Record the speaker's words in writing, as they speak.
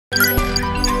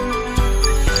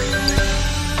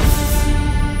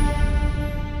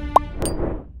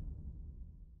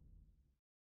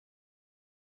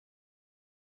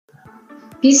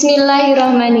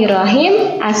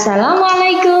Bismillahirrahmanirrahim.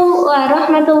 Assalamualaikum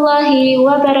warahmatullahi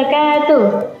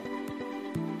wabarakatuh.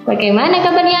 Bagaimana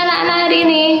kabarnya anak-anak hari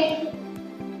ini?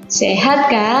 Sehat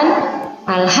kan?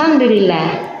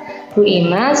 Alhamdulillah. Bu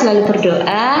Ima selalu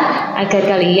berdoa agar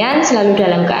kalian selalu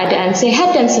dalam keadaan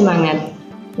sehat dan semangat.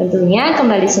 Tentunya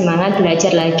kembali semangat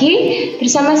belajar lagi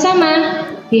bersama-sama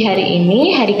di hari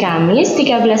ini, hari Kamis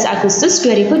 13 Agustus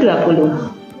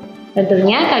 2020.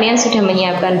 Tentunya kalian sudah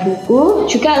menyiapkan buku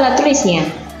juga alat tulisnya.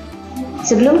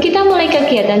 Sebelum kita mulai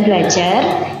kegiatan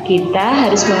belajar, kita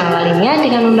harus mengawalinya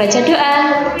dengan membaca doa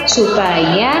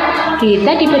supaya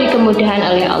kita diberi kemudahan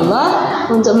oleh Allah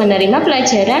untuk menerima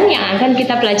pelajaran yang akan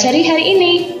kita pelajari hari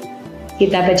ini.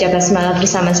 Kita baca basmalah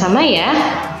bersama-sama ya.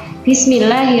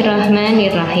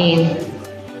 Bismillahirrahmanirrahim.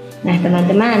 Nah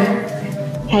teman-teman,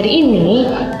 hari ini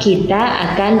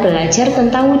kita akan belajar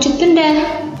tentang wujud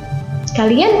benda.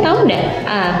 Kalian tahu enggak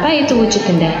apa itu wujud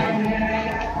benda?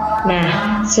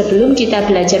 Nah, sebelum kita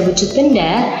belajar wujud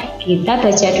benda, kita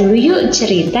baca dulu yuk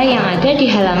cerita yang ada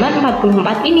di halaman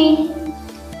 44 ini.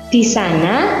 Di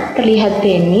sana terlihat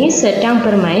Benny sedang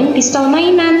bermain pistol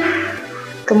mainan.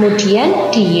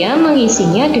 Kemudian dia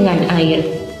mengisinya dengan air.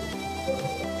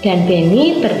 Dan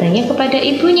Benny bertanya kepada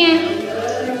ibunya,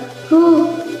 "Bu,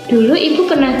 dulu ibu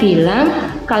pernah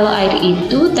bilang kalau air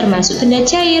itu termasuk benda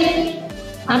cair.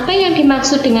 Apa yang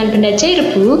dimaksud dengan benda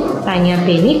cair, Bu?" tanya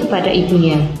Benny kepada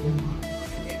ibunya.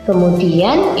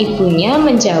 Kemudian ibunya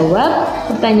menjawab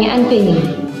pertanyaan Benny.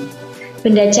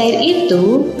 Benda cair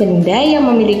itu benda yang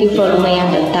memiliki volume yang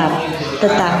tetap,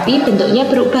 tetapi bentuknya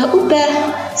berubah-ubah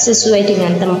sesuai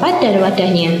dengan tempat dan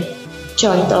wadahnya.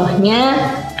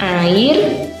 Contohnya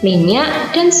air,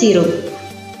 minyak, dan sirup.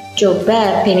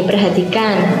 Coba Benny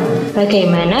perhatikan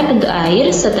bagaimana bentuk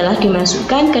air setelah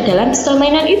dimasukkan ke dalam pistol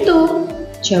mainan itu,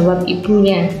 jawab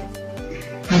ibunya.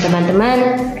 Nah teman-teman,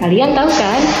 kalian tahu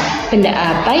kan benda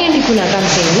apa yang digunakan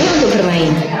Benny untuk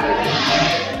bermain?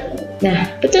 Nah,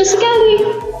 betul sekali.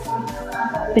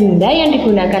 Benda yang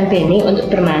digunakan Benny untuk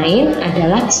bermain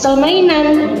adalah pistol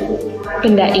mainan.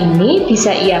 Benda ini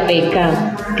bisa ia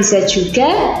pegang, bisa juga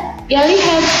ia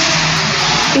lihat.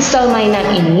 Pistol mainan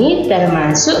ini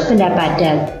termasuk benda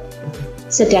padat.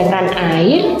 Sedangkan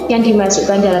air yang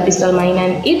dimasukkan dalam pistol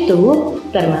mainan itu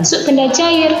termasuk benda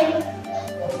cair.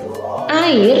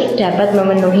 Air dapat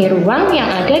memenuhi ruang yang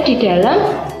ada di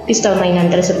dalam pistol mainan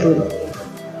tersebut.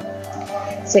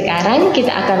 Sekarang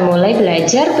kita akan mulai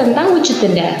belajar tentang wujud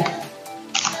benda.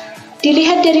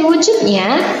 Dilihat dari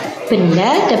wujudnya,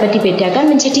 benda dapat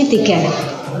dibedakan menjadi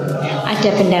 3. Ada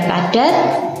benda padat,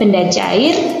 benda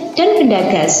cair, dan benda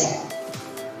gas.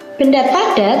 Benda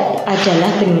padat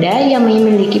adalah benda yang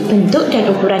memiliki bentuk dan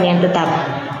ukuran yang tetap.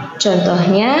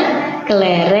 Contohnya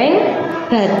kelereng,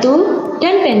 batu,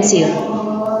 dan pensil.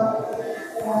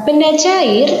 Benda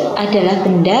cair adalah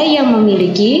benda yang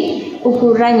memiliki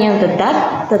ukuran yang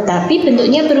tetap tetapi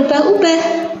bentuknya berubah-ubah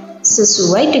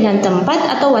sesuai dengan tempat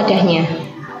atau wadahnya.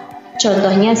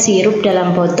 Contohnya sirup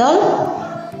dalam botol,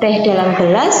 teh dalam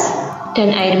gelas,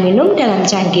 dan air minum dalam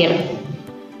cangkir.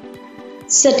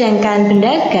 Sedangkan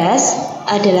benda gas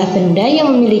adalah benda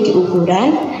yang memiliki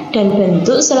ukuran dan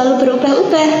bentuk selalu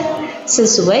berubah-ubah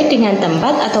sesuai dengan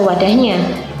tempat atau wadahnya.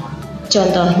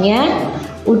 Contohnya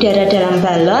udara dalam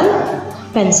balon,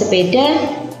 ban sepeda,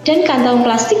 dan kantong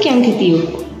plastik yang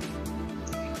ditiup.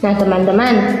 Nah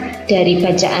teman-teman, dari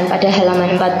bacaan pada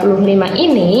halaman 45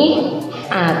 ini,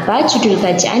 apa judul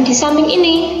bacaan di samping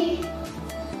ini?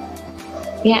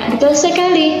 Ya, betul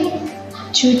sekali.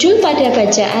 Judul pada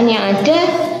bacaan yang ada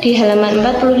di halaman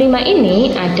 45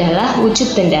 ini adalah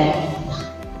wujud benda.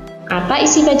 Apa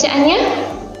isi bacaannya?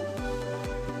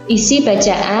 Isi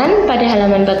bacaan pada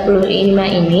halaman 45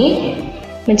 ini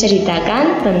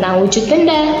menceritakan tentang wujud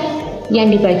benda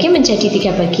yang dibagi menjadi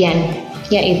 3 bagian,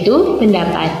 yaitu benda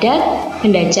padat,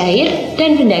 benda cair,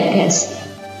 dan benda gas.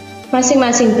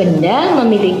 Masing-masing benda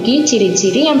memiliki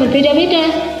ciri-ciri yang berbeda-beda.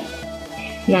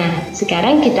 Nah,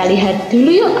 sekarang kita lihat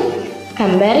dulu yuk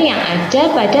gambar yang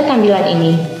ada pada tampilan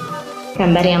ini.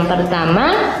 Gambar yang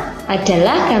pertama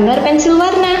adalah gambar pensil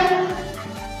warna.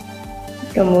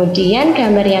 Kemudian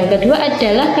gambar yang kedua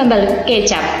adalah gambar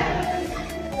kecap.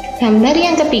 Gambar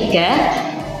yang ketiga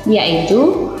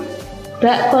yaitu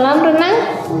bak kolam renang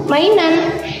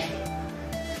mainan.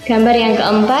 Gambar yang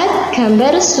keempat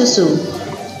gambar susu.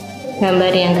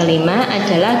 Gambar yang kelima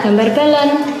adalah gambar balon.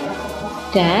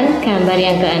 Dan gambar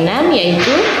yang keenam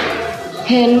yaitu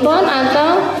handphone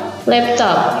atau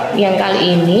laptop yang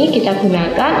kali ini kita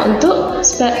gunakan untuk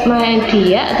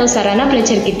media atau sarana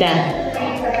belajar kita.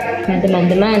 Nah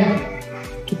teman-teman,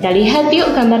 kita lihat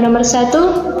yuk gambar nomor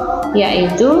 1,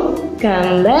 yaitu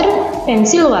gambar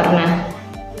pensil warna.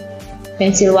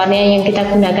 Pensil warna yang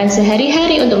kita gunakan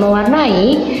sehari-hari untuk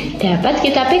mewarnai dapat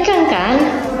kita pegangkan.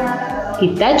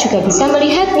 Kita juga bisa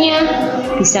melihatnya,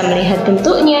 bisa melihat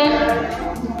bentuknya.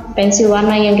 Pensil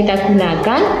warna yang kita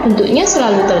gunakan bentuknya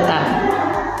selalu tetap.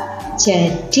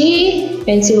 Jadi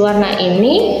pensil warna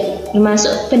ini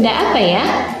termasuk benda apa ya?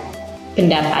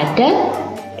 Benda padat,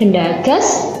 benda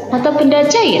gas, atau benda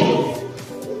cair?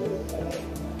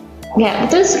 Ya,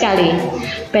 betul sekali.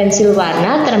 Pensil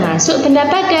warna termasuk benda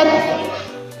padat.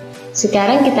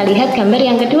 Sekarang kita lihat gambar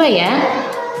yang kedua ya.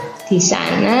 Di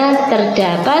sana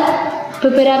terdapat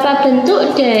beberapa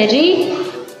bentuk dari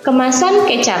kemasan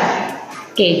kecap.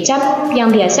 Kecap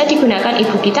yang biasa digunakan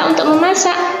ibu kita untuk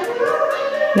memasak.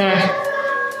 Nah,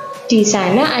 di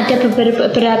sana ada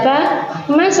beberapa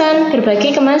kemasan,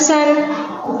 berbagai kemasan.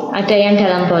 Ada yang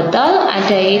dalam botol,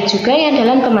 ada juga yang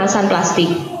dalam kemasan plastik.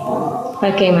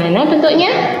 Bagaimana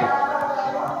bentuknya?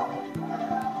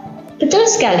 Betul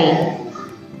sekali.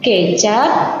 Kecap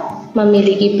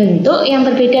memiliki bentuk yang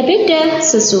berbeda-beda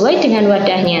sesuai dengan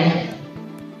wadahnya.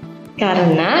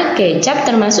 Karena kecap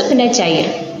termasuk benda cair.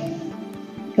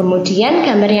 Kemudian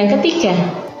gambar yang ketiga.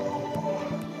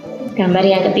 Gambar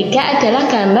yang ketiga adalah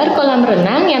gambar kolam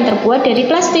renang yang terbuat dari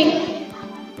plastik.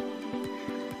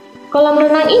 Kolam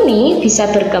renang ini bisa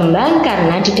berkembang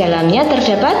karena di dalamnya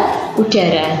terdapat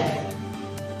udara.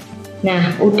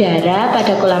 Nah, udara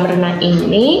pada kolam renang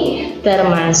ini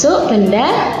termasuk benda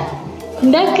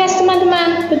gas,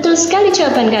 teman-teman. Betul sekali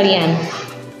jawaban kalian.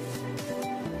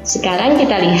 Sekarang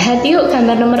kita lihat yuk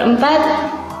gambar nomor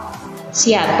 4.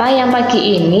 Siapa yang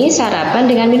pagi ini sarapan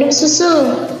dengan minum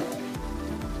susu?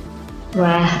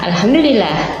 Wah,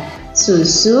 alhamdulillah.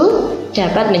 Susu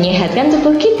dapat menyehatkan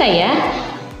tubuh kita ya.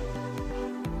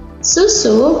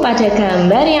 Susu pada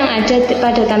gambar yang ada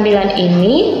pada tampilan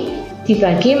ini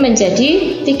dibagi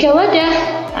menjadi 3 wadah.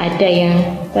 Ada yang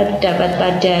terdapat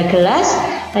pada gelas,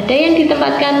 ada yang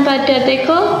ditempatkan pada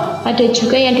teko, ada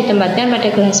juga yang ditempatkan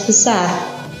pada gelas besar.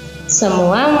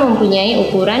 Semua mempunyai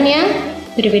ukuran yang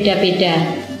berbeda-beda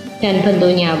dan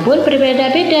bentuknya pun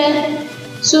berbeda-beda.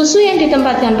 Susu yang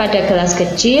ditempatkan pada gelas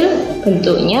kecil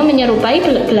bentuknya menyerupai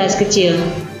gelas kecil.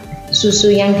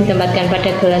 Susu yang ditempatkan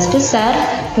pada gelas besar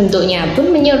bentuknya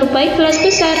pun menyerupai gelas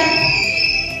besar.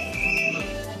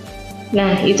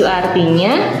 Nah, itu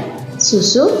artinya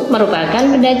susu merupakan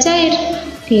benda cair,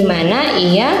 di mana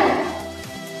ia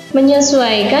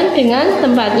menyesuaikan dengan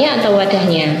tempatnya atau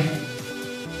wadahnya.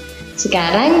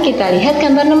 Sekarang kita lihat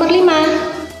gambar nomor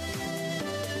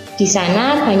 5. Di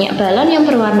sana banyak balon yang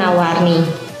berwarna-warni.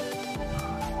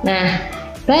 Nah,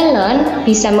 balon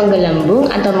bisa menggelembung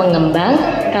atau mengembang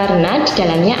karena di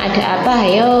dalamnya ada apa?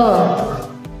 Ayo.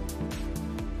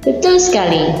 Betul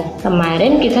sekali.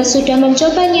 Kemarin kita sudah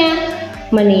mencobanya.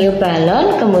 Meniup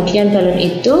balon, kemudian balon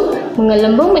itu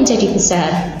menggelembung menjadi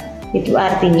besar. Itu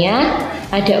artinya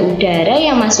ada udara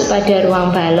yang masuk pada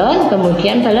ruang balon,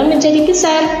 kemudian balon menjadi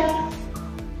besar.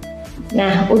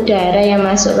 Nah, udara yang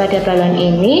masuk pada balon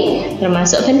ini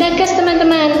termasuk benda gas,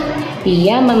 teman-teman.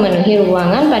 Ia memenuhi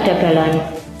ruangan pada balon.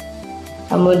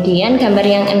 Kemudian gambar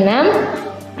yang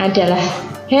 6 adalah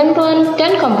handphone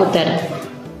dan komputer.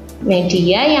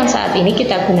 Media yang saat ini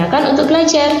kita gunakan untuk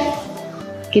belajar.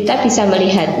 Kita bisa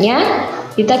melihatnya,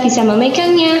 kita bisa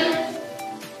memegangnya,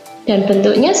 dan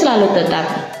bentuknya selalu tetap.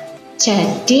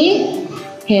 Jadi,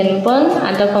 handphone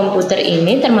atau komputer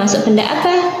ini termasuk benda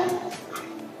apa?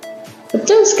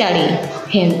 Betul sekali,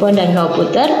 handphone dan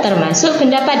komputer termasuk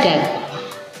benda padat.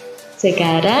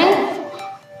 Sekarang,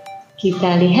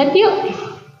 kita lihat yuk.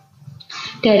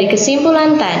 Dari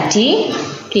kesimpulan tadi,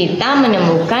 kita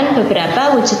menemukan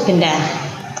beberapa wujud benda.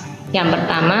 Yang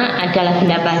pertama adalah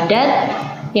benda padat,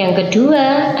 yang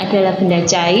kedua adalah benda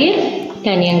cair,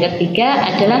 dan yang ketiga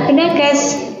adalah benda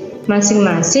gas.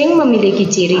 Masing-masing memiliki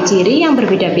ciri-ciri yang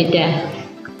berbeda-beda.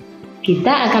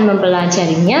 Kita akan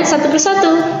mempelajarinya satu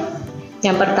persatu.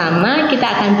 Yang pertama, kita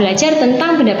akan belajar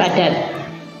tentang benda padat.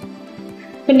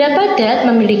 Benda padat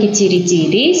memiliki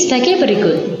ciri-ciri sebagai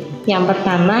berikut. Yang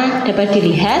pertama dapat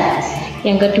dilihat,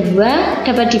 yang kedua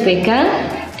dapat dipegang,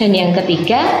 dan yang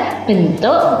ketiga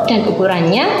bentuk dan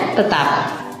ukurannya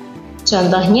tetap.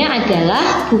 Contohnya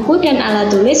adalah buku dan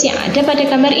alat tulis yang ada pada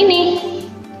gambar ini.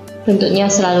 Bentuknya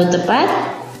selalu tepat,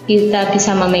 kita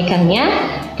bisa memegangnya,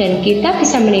 dan kita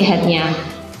bisa melihatnya.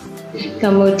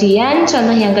 Kemudian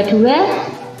contoh yang kedua,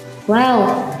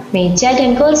 wow, meja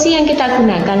dan kursi yang kita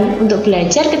gunakan untuk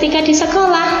belajar ketika di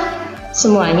sekolah.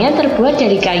 Semuanya terbuat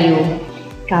dari kayu.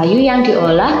 Kayu yang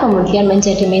diolah kemudian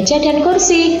menjadi meja dan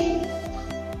kursi.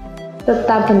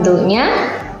 Tetap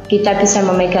bentuknya, kita bisa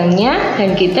memegangnya,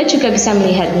 dan kita juga bisa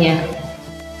melihatnya.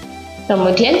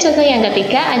 Kemudian contoh yang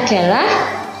ketiga adalah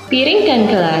piring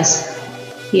dan gelas.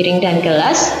 Piring dan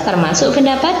gelas termasuk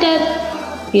benda padat.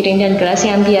 Piring dan gelas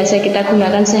yang biasa kita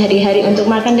gunakan sehari-hari untuk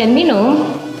makan dan minum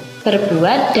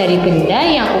terbuat dari benda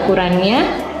yang ukurannya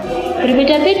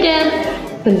berbeda-beda.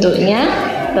 Bentuknya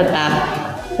tetap.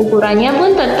 Ukurannya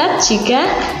pun tetap jika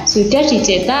sudah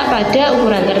dicetak pada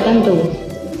ukuran tertentu.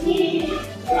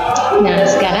 Nah,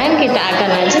 sekarang kita akan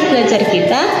lanjut belajar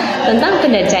kita tentang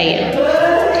benda cair.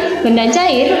 Benda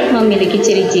cair memiliki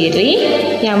ciri-ciri.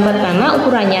 Yang pertama,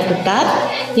 ukurannya tetap.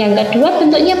 Yang kedua,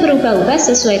 bentuknya berubah-ubah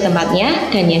sesuai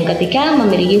tempatnya. Dan yang ketiga,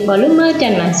 memiliki volume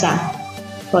dan massa.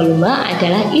 Volume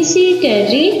adalah isi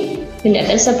dari benda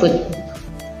tersebut.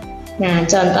 Nah,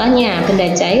 contohnya benda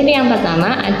cair yang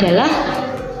pertama adalah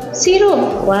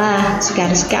sirup. Wah, segar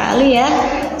sekali ya.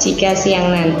 Jika siang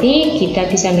nanti kita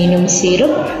bisa minum sirup,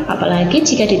 apalagi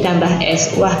jika ditambah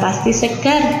es. Wah, pasti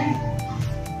segar.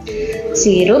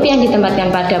 Sirup yang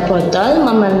ditempatkan pada botol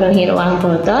memenuhi ruang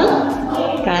botol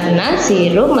karena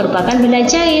sirup merupakan benda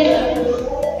cair.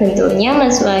 Bentuknya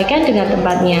menyesuaikan dengan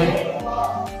tempatnya.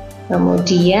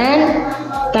 Kemudian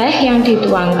teh yang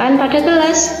dituangkan pada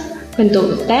gelas.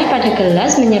 Bentuk teh pada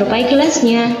gelas menyerupai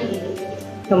gelasnya.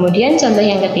 Kemudian contoh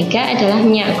yang ketiga adalah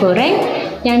minyak goreng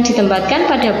yang ditempatkan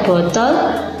pada botol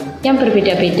yang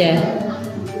berbeda-beda.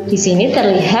 Di sini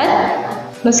terlihat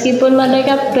meskipun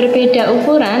mereka berbeda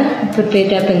ukuran,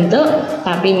 berbeda bentuk,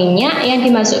 tapi minyak yang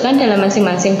dimasukkan dalam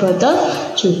masing-masing botol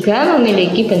juga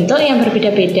memiliki bentuk yang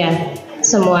berbeda-beda.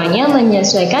 Semuanya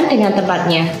menyesuaikan dengan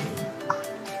tempatnya.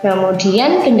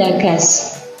 Kemudian benda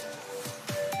gas.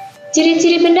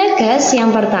 Ciri-ciri benda gas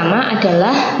yang pertama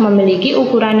adalah memiliki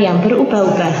ukuran yang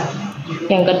berubah-ubah.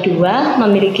 Yang kedua,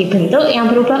 memiliki bentuk yang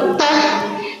berubah-ubah.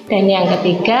 Dan yang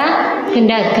ketiga,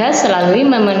 benda gas selalu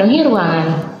memenuhi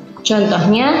ruangan.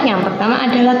 Contohnya yang pertama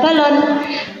adalah balon.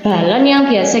 Balon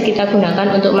yang biasa kita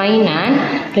gunakan untuk mainan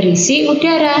berisi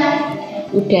udara.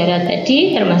 Udara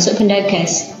tadi termasuk benda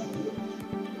gas.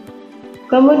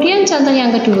 Kemudian contoh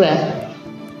yang kedua,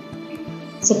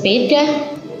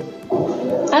 sepeda.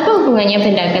 Apa hubungannya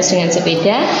benda gas dengan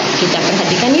sepeda? Kita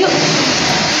perhatikan yuk.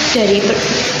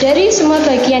 Dari semua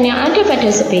bagian yang ada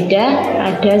pada sepeda,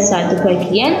 ada satu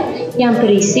bagian yang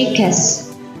berisi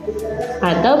gas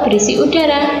atau berisi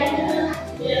udara.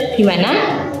 Gimana?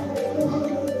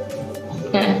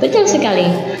 Nah, betul sekali.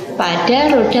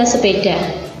 Pada roda sepeda.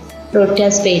 Roda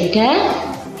sepeda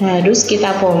harus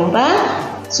kita pompa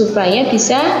supaya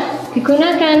bisa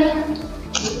digunakan.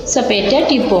 Sepeda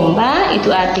dipompa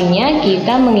itu artinya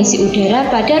kita mengisi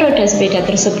udara pada roda sepeda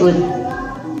tersebut.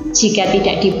 Jika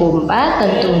tidak dipompa,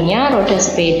 tentunya roda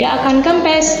sepeda akan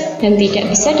kempes dan tidak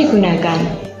bisa digunakan.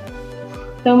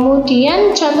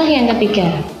 Kemudian contoh yang ketiga.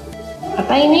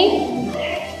 Apa ini?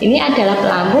 Ini adalah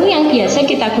pelampung yang biasa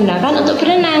kita gunakan untuk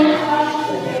berenang.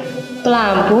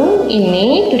 Pelampung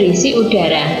ini berisi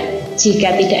udara.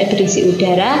 Jika tidak berisi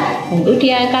udara, tentu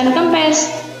dia akan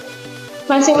kempes.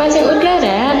 Masing-masing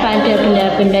udara pada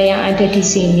benda-benda yang ada di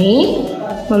sini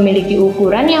memiliki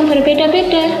ukuran yang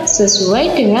berbeda-beda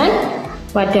sesuai dengan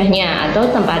wadahnya atau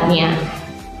tempatnya.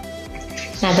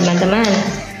 Nah, teman-teman,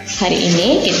 hari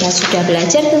ini kita sudah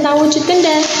belajar tentang wujud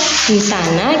benda. Di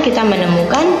sana kita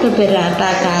menemukan beberapa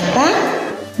kata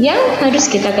yang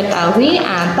harus kita ketahui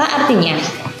apa artinya,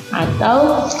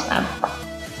 atau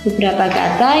beberapa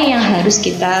kata yang harus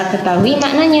kita ketahui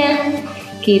maknanya.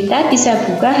 Kita bisa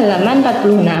buka halaman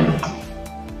 46.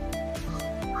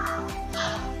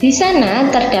 Di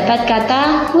sana terdapat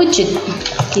kata wujud.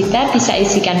 Kita bisa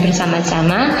isikan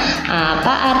bersama-sama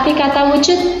apa arti kata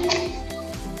wujud.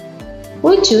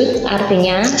 Wujud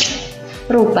artinya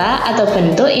rupa atau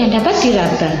bentuk yang dapat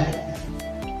diraba.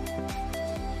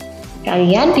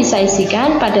 Kalian bisa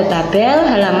isikan pada tabel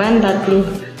halaman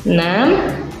 46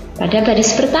 pada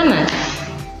baris pertama.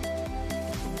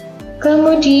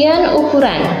 Kemudian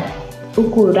ukuran.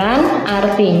 Ukuran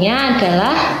artinya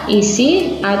adalah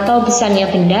isi atau besarnya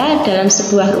benda dalam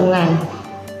sebuah rungan.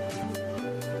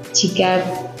 Jika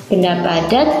benda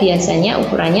padat biasanya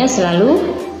ukurannya selalu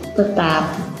tetap.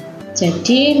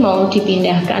 Jadi mau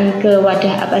dipindahkan ke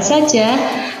wadah apa saja,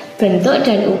 bentuk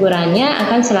dan ukurannya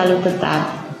akan selalu tetap.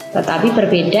 Tetapi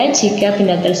berbeda jika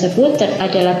benda tersebut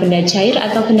adalah benda cair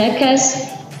atau benda gas.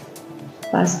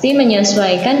 Pasti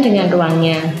menyesuaikan dengan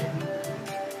ruangnya.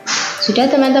 Sudah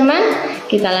teman-teman,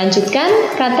 kita lanjutkan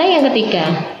kata yang ketiga,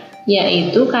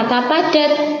 yaitu kata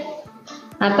padat.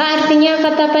 Apa artinya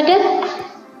kata padat?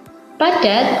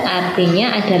 Padat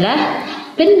artinya adalah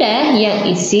benda yang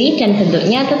isi dan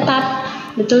bentuknya tetap.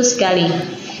 Betul sekali.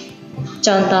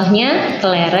 Contohnya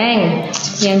kelereng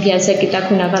yang biasa kita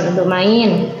gunakan untuk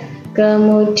main.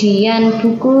 Kemudian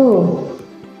buku,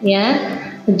 ya,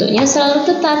 bentuknya selalu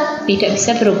tetap, tidak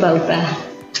bisa berubah-ubah.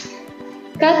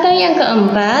 Kata yang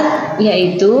keempat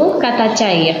yaitu kata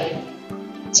cair.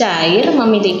 Cair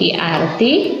memiliki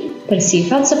arti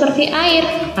bersifat seperti air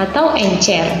atau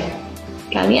encer.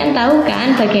 Kalian tahu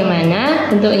kan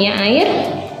bagaimana bentuknya air?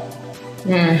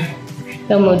 Nah,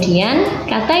 kemudian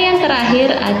kata yang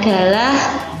terakhir adalah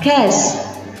gas.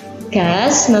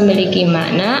 Gas memiliki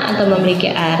makna atau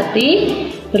memiliki arti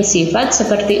bersifat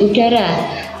seperti udara.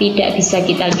 Tidak bisa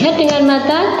kita lihat dengan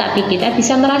mata, tapi kita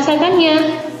bisa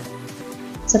merasakannya.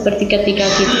 Seperti ketika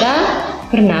kita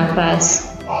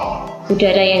bernafas.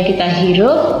 Udara yang kita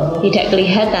hirup tidak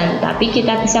kelihatan, tapi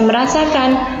kita bisa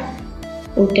merasakan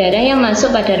udara yang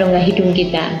masuk pada rongga hidung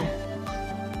kita.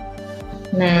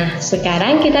 Nah,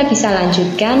 sekarang kita bisa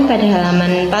lanjutkan pada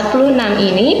halaman 46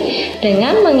 ini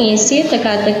dengan mengisi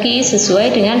teka-teki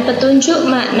sesuai dengan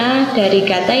petunjuk makna dari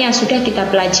kata yang sudah kita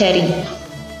pelajari.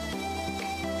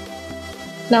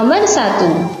 Nomor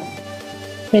 1.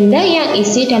 Benda yang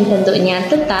isi dan bentuknya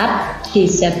tetap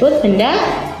disebut benda.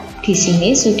 Di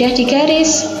sini sudah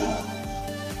digaris.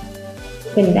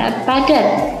 Benda padat.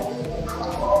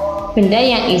 Benda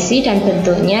yang isi dan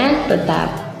bentuknya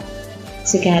tetap.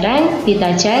 Sekarang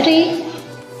kita cari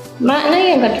makna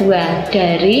yang kedua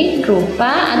dari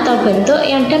rupa atau bentuk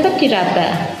yang dapat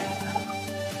diraba.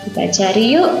 Kita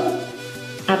cari yuk,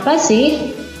 apa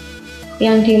sih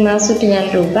yang dimaksud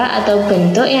dengan rupa atau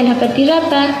bentuk yang dapat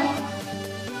diraba?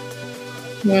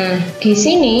 Nah, di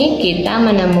sini kita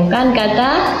menemukan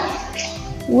kata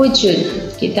wujud.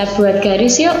 Kita buat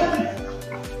garis yuk.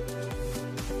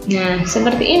 Nah,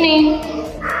 seperti ini.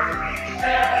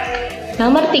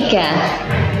 Nomor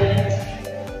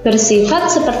 3. Bersifat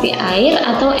seperti air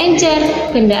atau encer.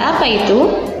 Benda apa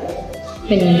itu?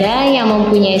 Benda yang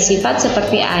mempunyai sifat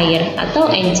seperti air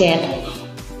atau encer.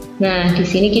 Nah, di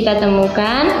sini kita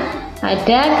temukan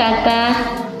ada kata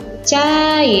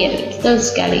cair. Betul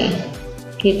sekali.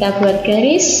 Kita buat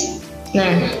garis.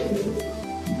 Nah,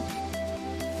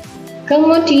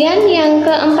 kemudian yang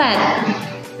keempat,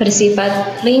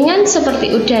 bersifat ringan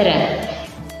seperti udara.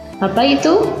 Apa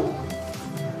itu?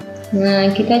 Nah,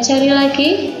 kita cari lagi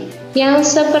yang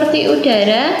seperti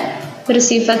udara,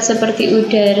 bersifat seperti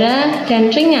udara dan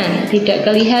ringan, tidak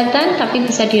kelihatan tapi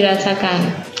bisa dirasakan.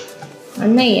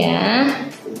 Mana ya?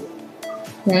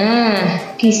 Nah,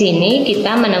 di sini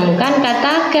kita menemukan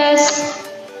kata gas.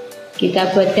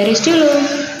 Kita buat garis dulu.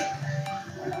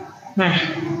 Nah,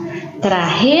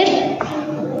 terakhir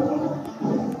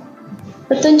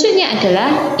petunjuknya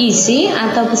adalah isi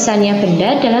atau besarnya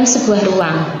benda dalam sebuah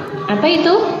ruang. Apa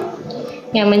itu?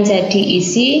 Yang menjadi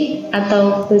isi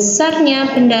atau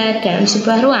besarnya benda dalam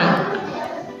sebuah ruang.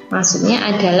 Maksudnya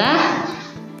adalah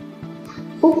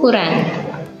ukuran.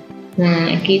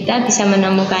 Nah, kita bisa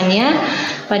menemukannya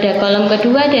pada kolom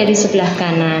kedua dari sebelah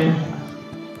kanan.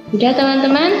 Sudah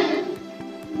teman-teman?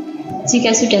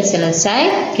 Jika sudah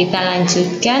selesai, kita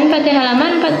lanjutkan pada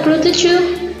halaman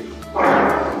 47.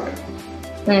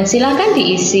 Nah, silakan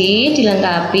diisi,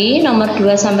 dilengkapi nomor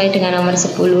 2 sampai dengan nomor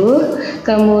 10.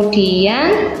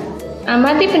 Kemudian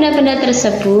amati benda-benda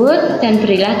tersebut dan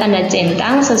berilah tanda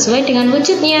centang sesuai dengan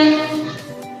wujudnya.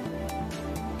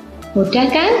 Mudah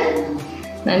kan?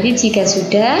 Nanti jika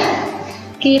sudah,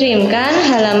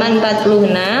 kirimkan halaman 46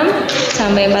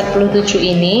 sampai 47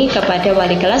 ini kepada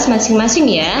wali kelas masing-masing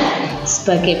ya,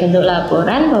 sebagai bentuk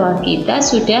laporan bahwa kita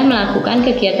sudah melakukan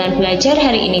kegiatan belajar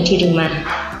hari ini di rumah.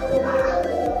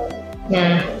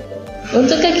 Nah,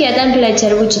 untuk kegiatan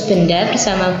belajar wujud benda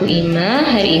bersama Bu Ima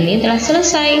hari ini telah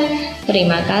selesai.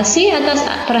 Terima kasih atas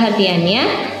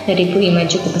perhatiannya. Dari Bu Ima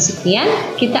cukup sekian.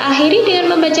 Kita akhiri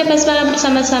dengan membaca basmalah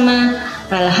bersama-sama.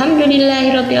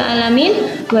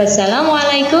 Alhamdulillahirrabbilalamin.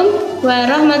 Wassalamualaikum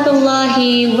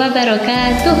warahmatullahi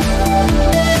wabarakatuh.